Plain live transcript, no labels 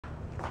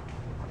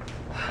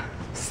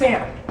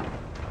Sam.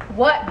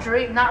 What,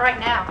 Drake? Not right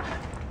now.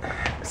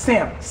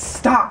 Sam,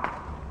 stop.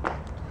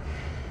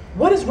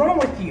 What is wrong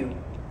with you?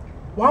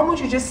 Why won't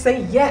you just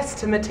say yes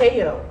to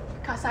Mateo?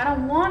 Because I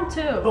don't want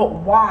to. But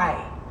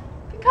why?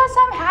 Because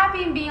I'm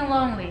happy in being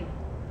lonely.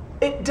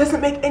 It doesn't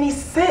make any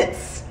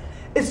sense.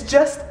 It's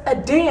just a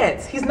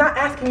dance. He's not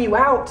asking you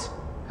out.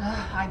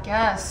 I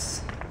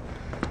guess.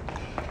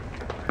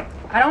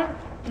 I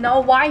don't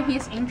know why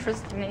he's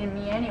interested in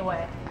me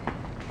anyway.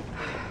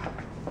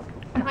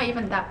 I'm not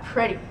even that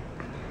pretty.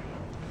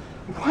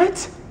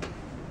 What?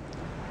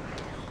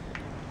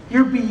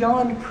 You're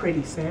beyond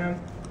pretty, Sam.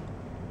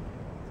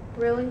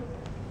 Really?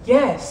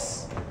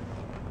 Yes.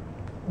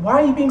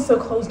 Why are you being so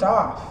closed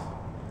off?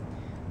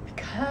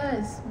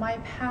 Because my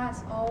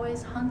past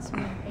always haunts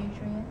me,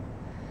 Adrian.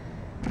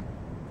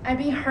 I've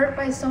been hurt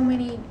by so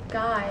many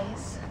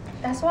guys.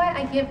 That's why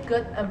I give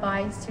good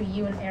advice to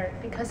you and Eric,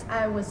 because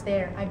I was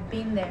there. I've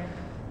been there.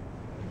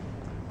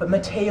 But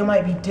Mateo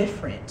might be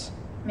different.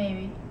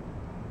 Maybe.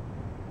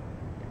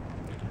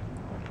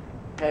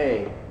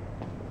 Hey,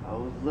 I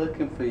was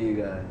looking for you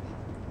guys.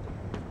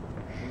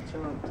 What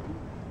y'all up to?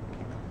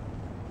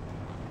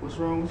 What's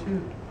wrong with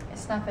you?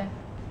 It's nothing.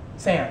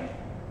 Sam.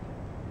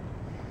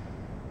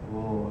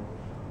 Well,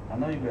 I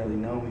know you barely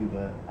know me,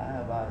 but I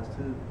have eyes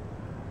too.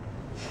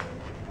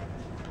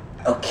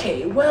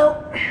 Okay,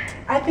 well,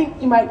 I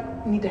think you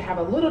might need to have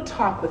a little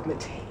talk with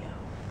Mateo.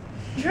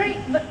 Drake,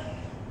 but...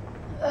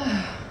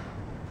 okay.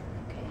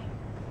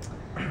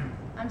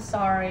 I'm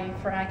sorry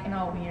for acting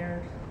all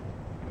weird.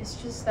 It's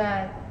just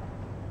that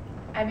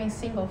I've been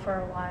single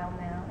for a while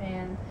now,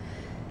 and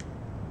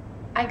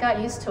I got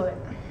used to it.